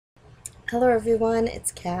Hello everyone, it's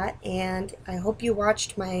Kat, and I hope you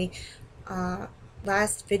watched my uh,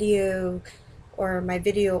 last video or my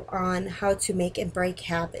video on how to make and break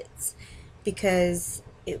habits, because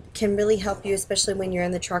it can really help you, especially when you're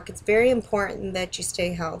in the truck. It's very important that you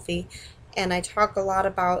stay healthy, and I talk a lot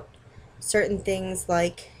about certain things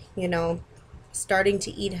like, starting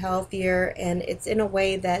to eat healthier, and it's in a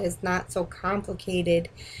way that is not so complicated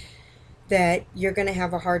that you're going to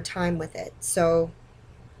have a hard time with it. So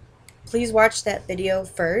please watch that video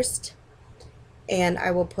first, and I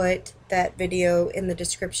will put that video in the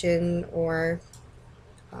description, or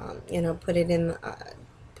put it in,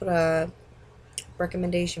 put a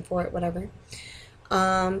recommendation for it, whatever.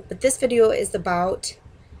 But this video is about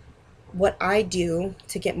what I do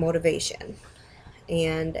to get motivation.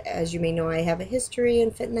 And as you may know, I have a history in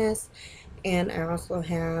fitness, and I also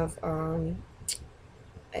have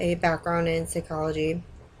a background in psychology.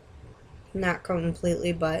 Not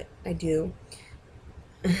completely, but I do.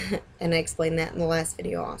 And I explained that in the last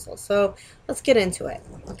video also. So let's get into it,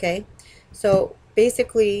 okay? So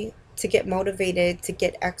basically, to get motivated, to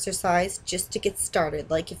get exercise, just to get started.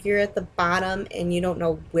 Like if you're at the bottom and you don't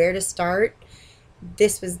know where to start,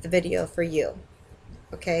 this was the video for you,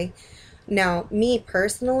 okay? Now, me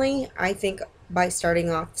personally, I think by starting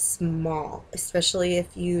off small, especially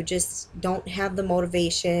if you just don't have the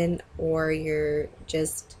motivation, or you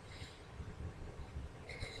just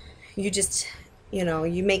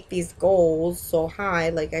you make these goals so high,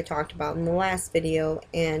 like I talked about in the last video,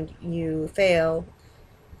 and you fail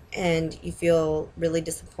and you feel really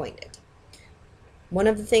disappointed. One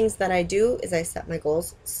of the things that I do is I set my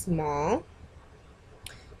goals small.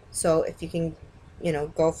 So if you can,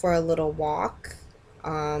 go for a little walk.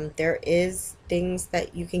 There is things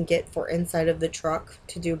that you can get for inside of the truck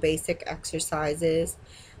to do basic exercises.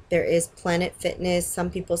 There is Planet Fitness. Some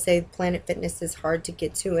people say Planet Fitness is hard to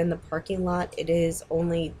get to in the parking lot. It is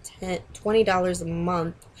only $20 a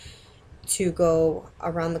month to go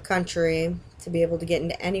around the country, to be able to get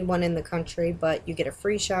into anyone in the country, but you get a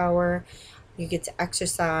free shower, you get to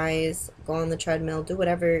exercise, go on the treadmill, do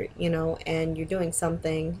whatever, and you're doing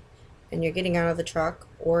something, and you're getting out of the truck,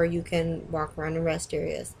 or you can walk around in rest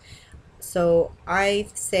areas. So I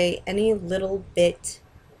say any little bit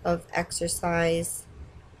of exercise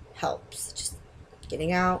helps. Just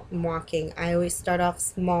getting out and walking. I always start off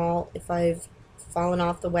small. If I've fallen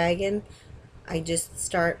off the wagon, I just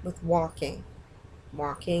start with walking.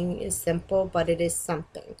 Walking is simple, but it is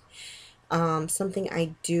something. Something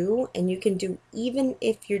I do, and you can do even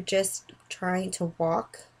if you're just trying to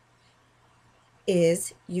walk,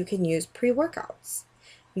 is you can use pre-workouts.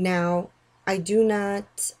 Now, I do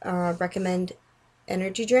not recommend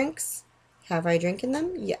energy drinks. Have I drinking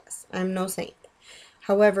them? Yes, I'm no saint.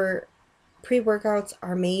 However, pre-workouts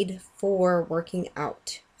are made for working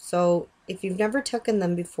out. So if you've never taken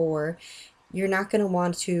them before, you're not going to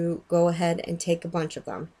want to go ahead and take a bunch of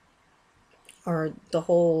them, or the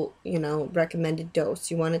whole, recommended dose.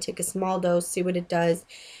 You want to take a small dose, see what it does,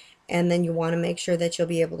 and then you want to make sure that you'll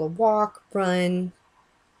be able to walk, run,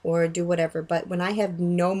 or do whatever. But when I have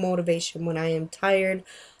no motivation, when I am tired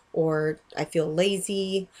or I feel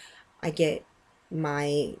lazy, I get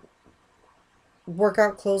my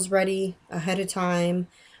workout clothes ready ahead of time.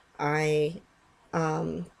 I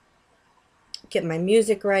get my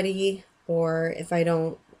music ready, or if I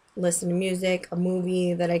don't listen to music, a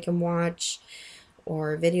movie that I can watch,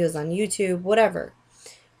 or videos on YouTube, whatever.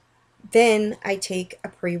 Then I take a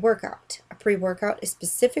pre-workout. A pre-workout is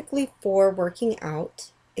specifically for working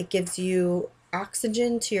out. It gives you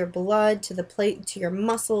oxygen to your blood, to the plate, to your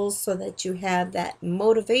muscles, so that you have that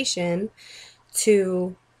motivation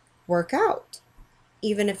to work out,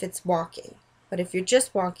 even if it's walking. But if you're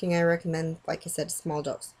just walking, I recommend, like I said, a small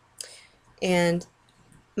dose. And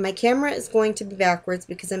my camera is going to be backwards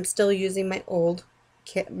because I'm still using my old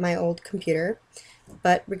computer.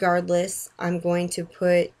 But regardless, I'm going to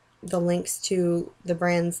put the links to the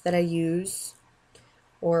brands that I use,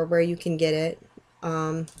 or where you can get it,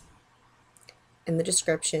 in the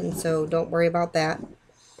description. So don't worry about that.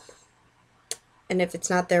 And if it's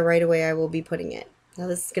not there right away, I will be putting it. Now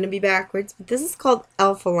this is going to be backwards, but this is called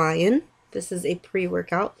Alpha Lion. This is a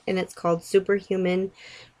pre-workout, and it's called Superhuman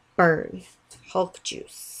Burn Hulk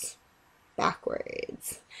Juice.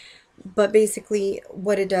 Backwards. But basically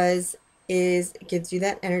what it does is it gives you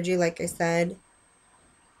that energy, like I said.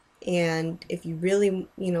 And if you really,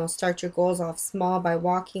 start your goals off small by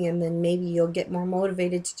walking, and then maybe you'll get more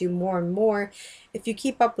motivated to do more and more if you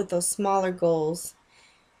keep up with those smaller goals.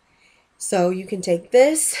 So you can take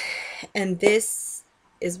this, and this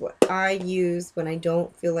is what I use when I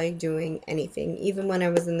don't feel like doing anything. Even when I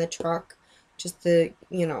was in the truck, just to,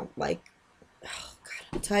 like oh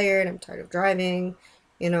God, I'm tired of driving.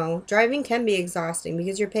 You know, driving can be exhausting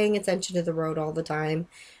because you're paying attention to the road all the time,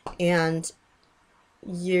 and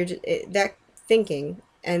that thinking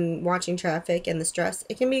and watching traffic and the stress,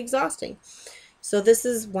 it can be exhausting. So this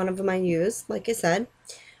is one of them I use, like I said.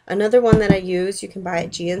 Another one that I use, you can buy at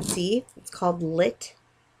GNC. It's called Lit,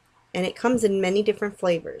 and it comes in many different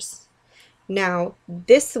flavors. Now,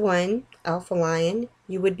 this one, Alpha Lion,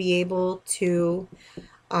 you would be able to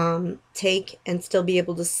take and still be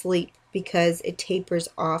able to sleep because it tapers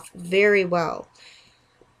off very well.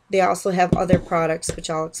 They also have other products, which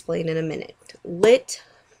I'll explain in a minute. Lit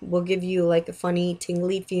will give you like a funny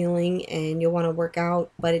tingly feeling and you'll want to work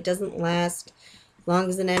out, but it doesn't last long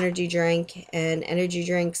as an energy drink, and energy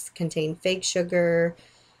drinks contain fake sugar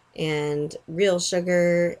and real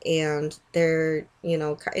sugar, and they're, you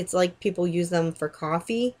know, it's like people use them for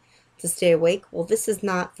coffee to stay awake. Well, this is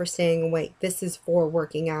not for staying awake. This is for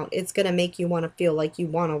working out. It's going to make you want to feel like you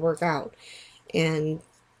want to work out. And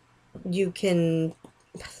you can,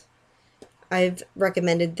 I've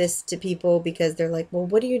recommended this to people because they're like, well,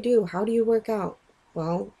 what do you do? How do you work out?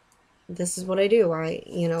 Well, this is what I do.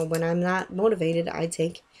 When I'm not motivated, I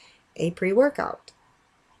take a pre-workout.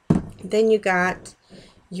 Then you got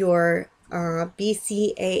your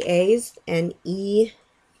BCAAs and EAA.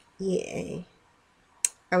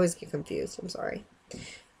 I always get confused. I'm sorry.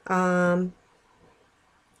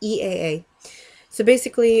 EAA. So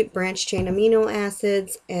basically, branched chain amino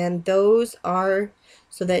acids, and those are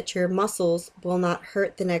so that your muscles will not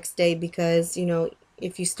hurt the next day because,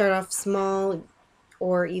 if you start off small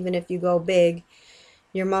or even if you go big,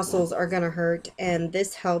 your muscles are going to hurt, and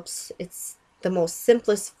this helps. It's the most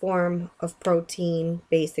simplest form of protein,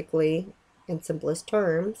 basically, in simplest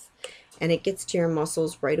terms, and it gets to your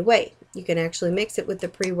muscles right away. You can actually mix it with the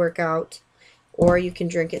pre-workout, or you can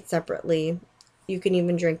drink it separately. You can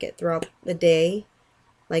even drink it throughout the day,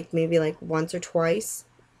 like maybe like once or twice,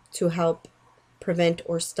 to help prevent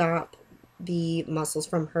or stop the muscles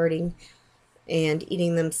from hurting and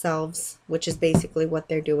eating themselves, which is basically what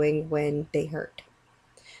they're doing when they hurt.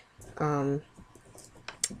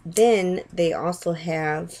 Then they also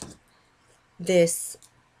have this,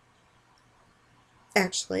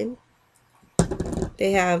 actually,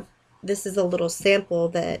 this is a little sample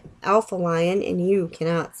that Alpha Lion, and you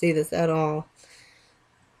cannot see this at all,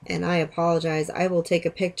 and I apologize. I will take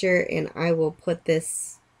a picture and I will put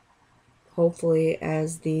this hopefully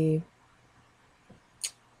as the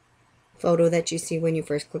photo that you see when you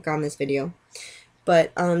first click on this video.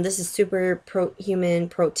 But this is Superhuman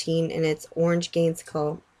Protein, and it's Orange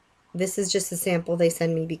Gainsicle. This is just a sample they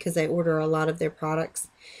send me because I order a lot of their products.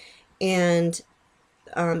 And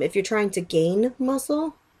if you're trying to gain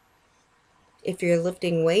muscle, if you're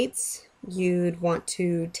lifting weights, you'd want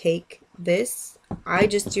to take this. I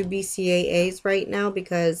just do BCAAs right now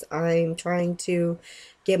because I'm trying to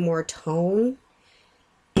get more tone,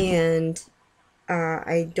 and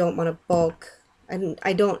I don't want to bulk.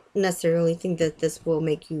 I don't necessarily think that this will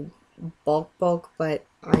make you bulk, but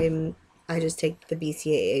I just take the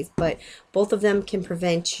BCAAs. But both of them can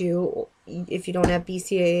prevent you, if you don't have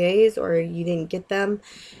BCAAs or you didn't get them,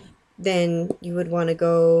 then you would want to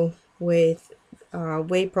go with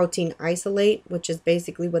whey protein isolate, which is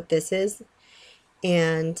basically what this is.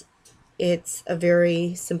 And it's a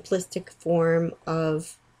very simplistic form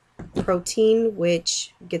of protein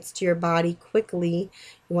which gets to your body quickly.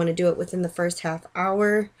 You want to do it within the first half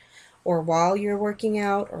hour, or while you're working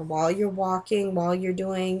out, or while you're walking, while you're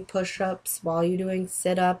doing push-ups, while you're doing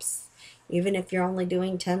sit-ups. Even if you're only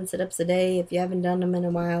doing 10 sit-ups a day, if you haven't done them in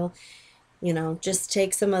a while, just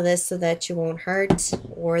take some of this so that you won't hurt.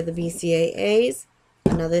 Or the BCAAs.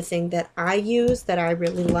 Another thing that I use that I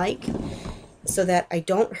really like so that I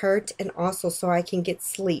don't hurt and also so I can get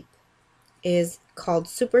sleep is called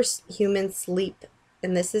Superhuman Sleep,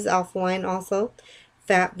 and this is Alpha Lion also.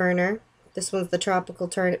 Fat Burner. This one's the Tropical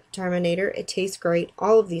Terminator. It tastes great.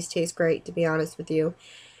 All of these taste great, to be honest with you.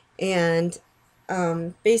 And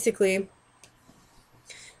basically,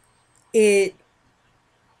 it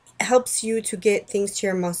helps you to get things to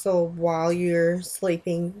your muscle while you're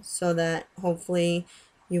sleeping so that hopefully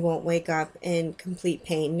you won't wake up in complete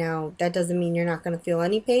pain. Now, that doesn't mean you're not going to feel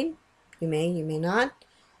any pain. You may not.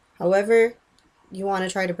 However, you want to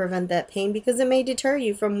try to prevent that pain because it may deter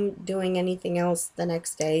you from doing anything else the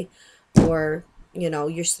next day, or,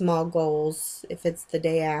 your small goals if it's the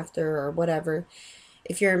day after or whatever.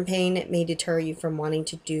 If you're in pain, it may deter you from wanting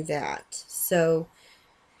to do that. So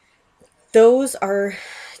those are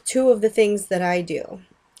two of the things that I do.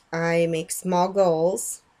 I make small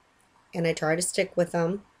goals and I try to stick with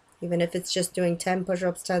them, even if it's just doing 10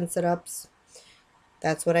 push-ups, 10 sit-ups.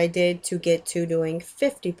 That's what I did to get to doing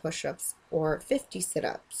 50 push-ups or 50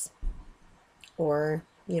 sit-ups or,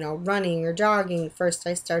 running or jogging. First,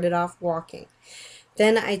 I started off walking.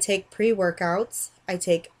 Then I take pre-workouts. I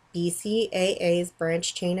take BCAAs,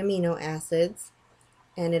 branched chain amino acids,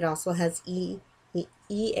 and it also has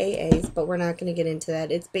EAAs, but we're not going to get into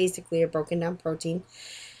that. It's basically a broken down protein.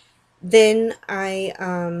 Then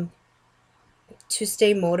to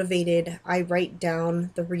stay motivated, I write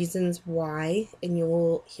down the reasons why, and you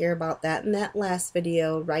will hear about that in that last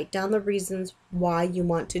video. Write down the reasons why you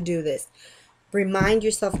want to do this. Remind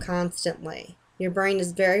yourself constantly. Your brain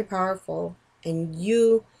is very powerful, and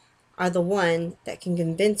you are the one that can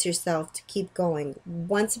convince yourself to keep going.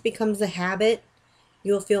 Once it becomes a habit,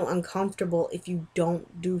 you'll feel uncomfortable if you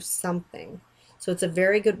don't do something. So it's a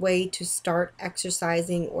very good way to start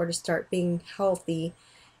exercising or to start being healthy,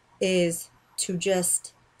 is to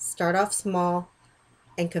just start off small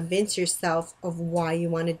and convince yourself of why you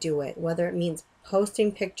want to do it. Whether it means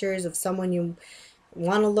posting pictures of someone you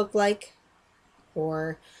want to look like,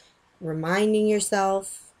 or reminding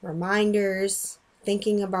yourself, reminders,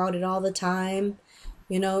 thinking about it all the time.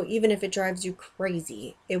 Even if it drives you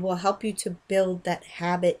crazy, it will help you to build that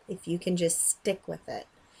habit if you can just stick with it.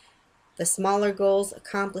 The smaller goals,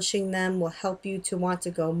 accomplishing them, will help you to want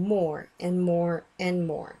to go more and more and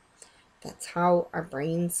more. That's how our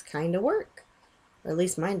brains kind of work, or at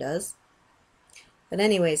least mine does. But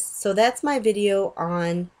anyways, so that's my video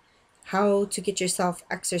on how to get yourself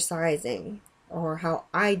exercising, or how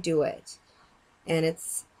I do it. And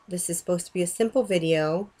this is supposed to be a simple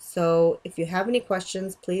video, so if you have any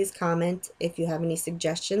questions, please comment. If you have any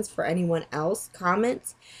suggestions for anyone else,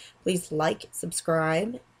 comment. Please like,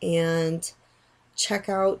 subscribe, and check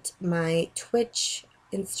out my Twitch,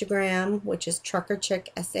 Instagram, which is TruckerChick,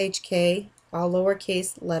 SHK, all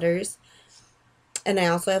lowercase letters. And I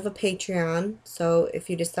also have a Patreon, so if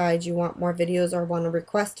you decide you want more videos or want to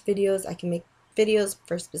request videos, I can make videos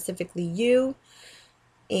for specifically you.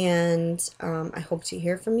 And I hope to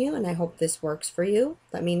hear from you, and I hope this works for you.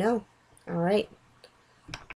 Let me know. All right.